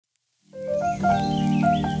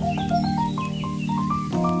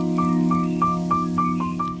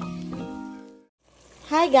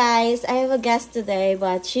guys, I have a guest today,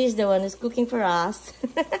 but she's the one who's cooking for us.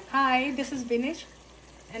 Hi, this is Binish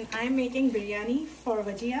and I'm making biryani for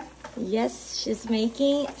Vajia. Yes, she's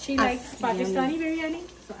making. She likes Pakistani biryani,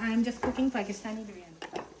 so I'm just cooking Pakistani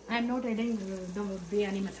biryani. I'm not adding the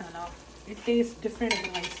biryani masala. It tastes different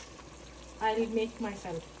otherwise. I'll make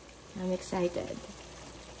myself. I'm excited.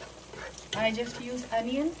 I just use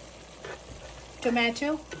onion,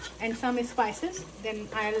 tomato and some spices. Then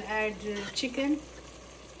I'll add chicken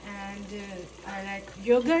and I'll add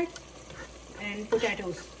yogurt and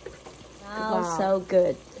potatoes. Wow, so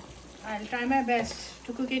good. I'll try my best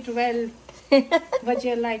to cook it well.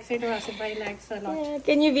 Vajia likes it or Asifai likes a lot. Yeah,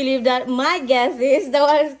 can you believe that my guest is the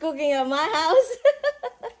one who's cooking at my house?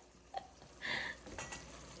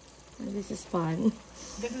 This is fun.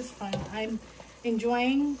 This is fun. I'm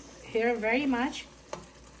enjoying here very much,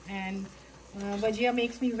 and Vajia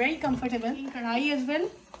makes me very comfortable. Kadhai as well,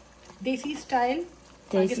 Desi style,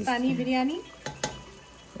 Pakistani biryani.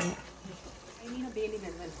 Yeah. I need a bay leaf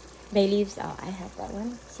as well. Bay leaves, oh, I have that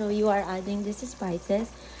one. So you are adding these spices,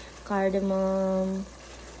 cardamom,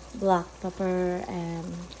 black pepper, and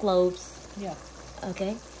cloves. Yeah.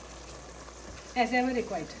 Okay. As ever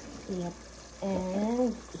required. Yep.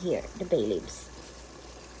 And here, the bay leaves.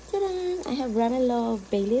 Ta-da! I have run a lot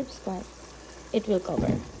of bay leaves, but it will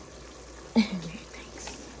cover. Okay, thanks.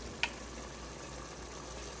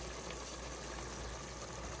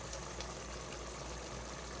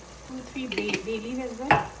 Two, three bay leaf as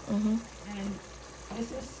well. And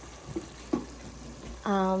this is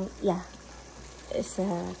yeah. It's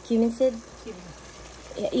cumin seed. cumin.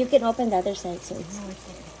 Yeah, you can open the other side, so it's No, it's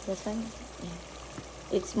okay. that's fine.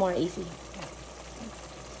 Yeah. It's more easy.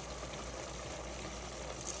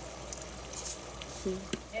 See?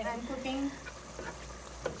 And I'm cooking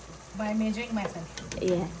by measuring myself.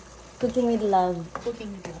 Yeah. Cooking with love.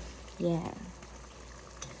 Cooking with love. Yeah.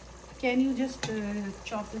 Can you just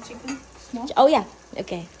chop the chicken small? Oh yeah.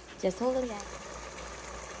 Okay. Just hold on, guys.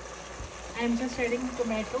 I'm just adding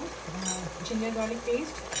tomato, ginger garlic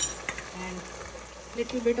paste, and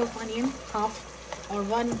little bit of onion, half or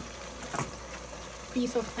one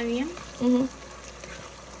piece of onion.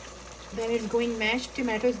 Then it's going mashed.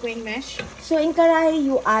 Tomato is going mashed. So in karai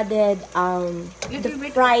you added Little the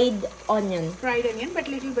bit fried onion. Fried onion, but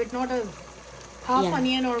little bit, not a half Yeah.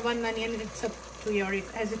 onion or one onion. It's up to your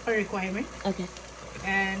as per requirement. Okay.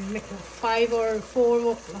 And 5 or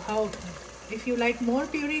 4, how if you like more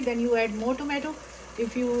puree, then you add more tomato.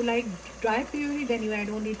 If you like dry puree, then you add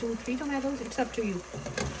only 2-3 tomatoes. It's up to you.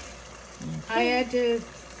 I add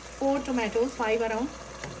 4 tomatoes, 5 around.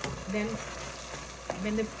 Then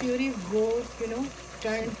when the puree goes,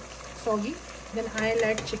 turn soggy, then I'll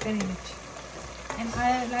add chicken in it. And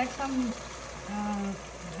I'll add some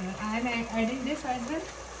I'm adding this as well.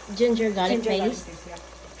 Ginger garlic Ginger garlic paste. paste,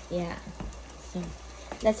 yeah. Yeah. So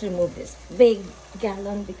let's remove this big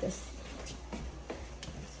gallon because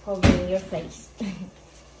it's covering your face.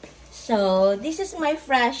 So this is my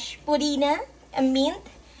fresh pudina and mint.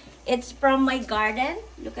 It's from my garden.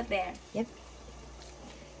 Look at there. Yep.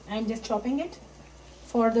 I'm just chopping it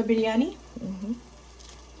for the biryani.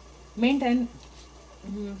 Mint and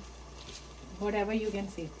whatever you can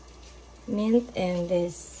say. Mint and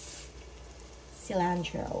this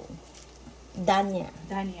cilantro. Dhania.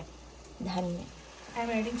 Dhania. Dhania. I'm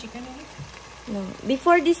adding chicken in it. No.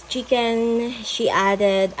 Before this chicken, she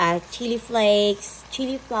added chili flakes,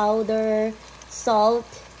 chili powder, salt,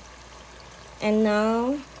 and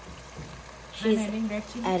now she's I'm adding red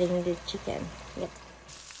chili. adding the chicken. Yep.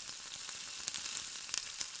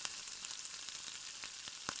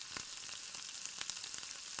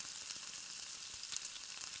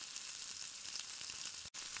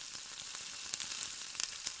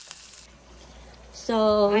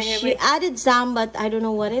 So she added some, but I don't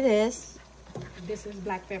know what it is. This is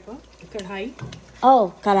black pepper, kadhai,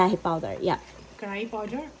 Oh, karahi powder. Yeah. kadhai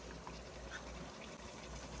powder.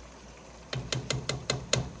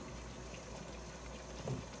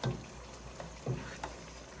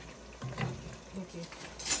 Okay.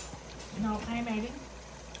 Now I'm adding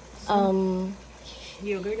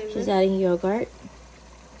yogurt as She's well. adding yogurt.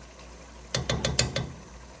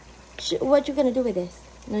 What you gonna do with this?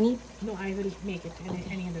 No need. No, I will make it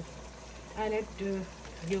any other. I'll add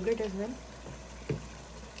yogurt as well.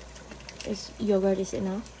 Is yogurt is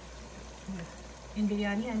enough? In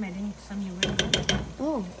biryani, I'm adding some yogurt as well.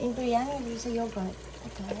 Oh, in biryani there's a yogurt.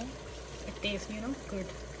 Okay. It tastes, good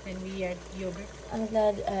when we add yogurt. I'm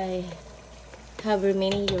glad I have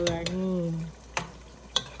remaining yogurt.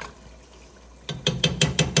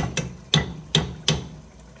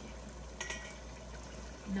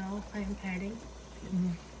 Now I'm adding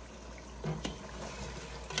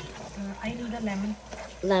I need a lemon.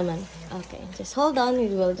 Lemon. Okay, just hold on. We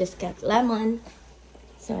will just get lemon.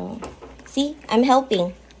 So, see, I'm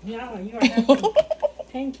helping. Yeah, you are helping.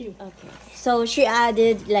 Thank you. Okay. So she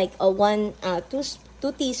added like a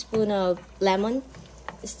two teaspoon of lemon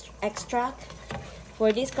extract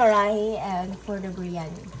for this karahi and for the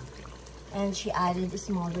biryani. And she added a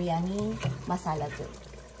small biryani masala too.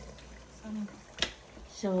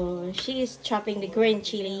 So she is chopping the green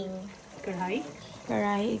chili. Karahi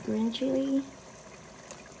green chili.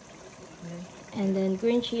 And then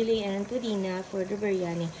green chili and pudina for the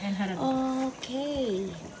biryani. And haran.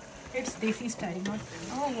 Okay. It's Desi style, not.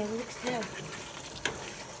 Oh, it looks good.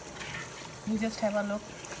 You just have a look.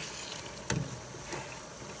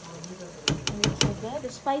 It looks so good. The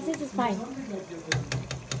spices is fine.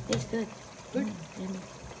 Tastes good. Good.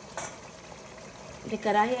 The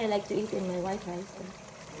karahi I like to eat in my white rice.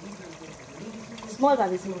 Small,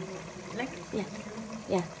 baby, small. Like? Yeah.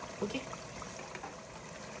 Yeah. Okay.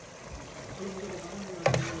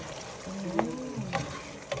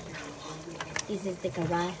 This is the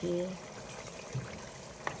karahi.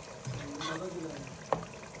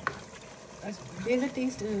 There's a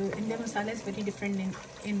taste. India masala is very different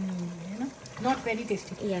in not very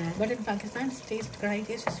tasty. Yeah. But in Pakistan, karahi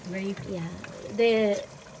taste is very. Yeah.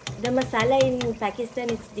 The masala in Pakistan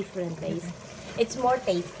is different taste. It's more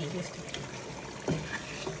tasty.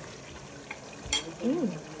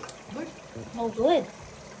 Good. Oh, good.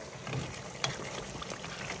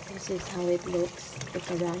 This is how it looks, the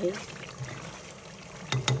karahi.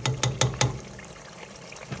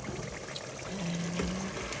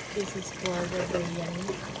 This is for the biryani.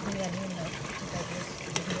 That is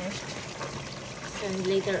mashed. And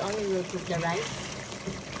later on we will cook the rice.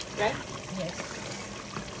 Right? Yes.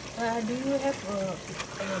 Do you have a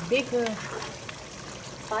big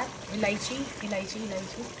Pot? elaichi? Like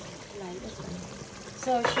this one.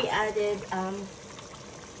 So she added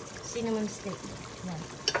cinnamon stick.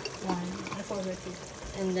 One. I forgot it.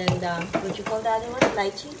 And then the, what you call the other one?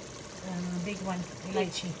 Lychee? Big one.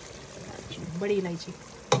 Elaichi. Badi elaichi.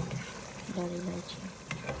 Very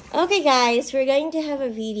lychee. Okay guys, we're going to have a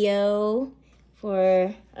video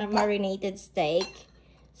for a marinated steak.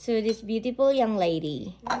 So this beautiful young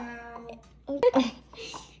lady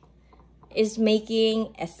is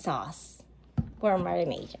making a sauce for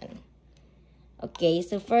marination. Okay,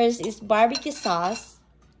 so first is barbecue sauce,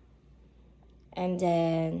 and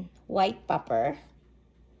then white pepper,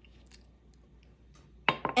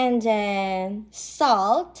 and then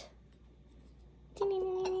salt.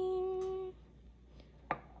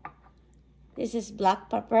 This is black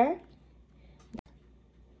pepper.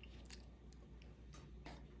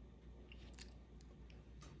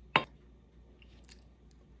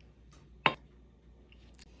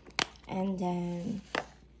 And then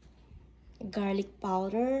garlic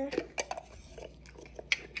powder.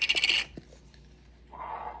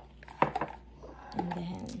 And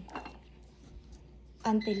then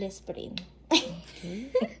anti-lisprin.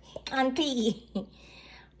 Auntie.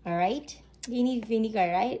 All right. You need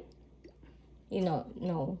vinegar, right? You know,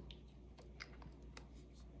 no.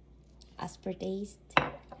 As per taste.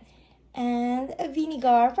 And a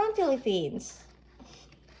vinegar from Philippines.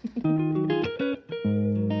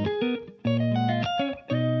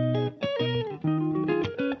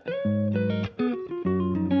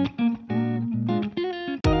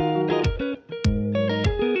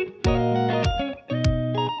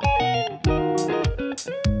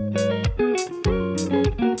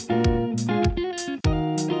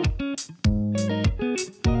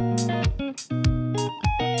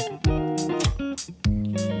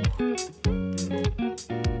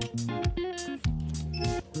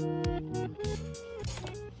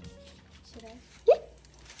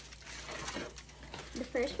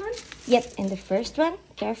 First one? Yep, and the first one.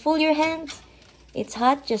 Careful your hands. It's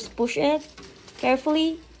hot, just push it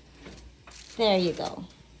carefully. There you go.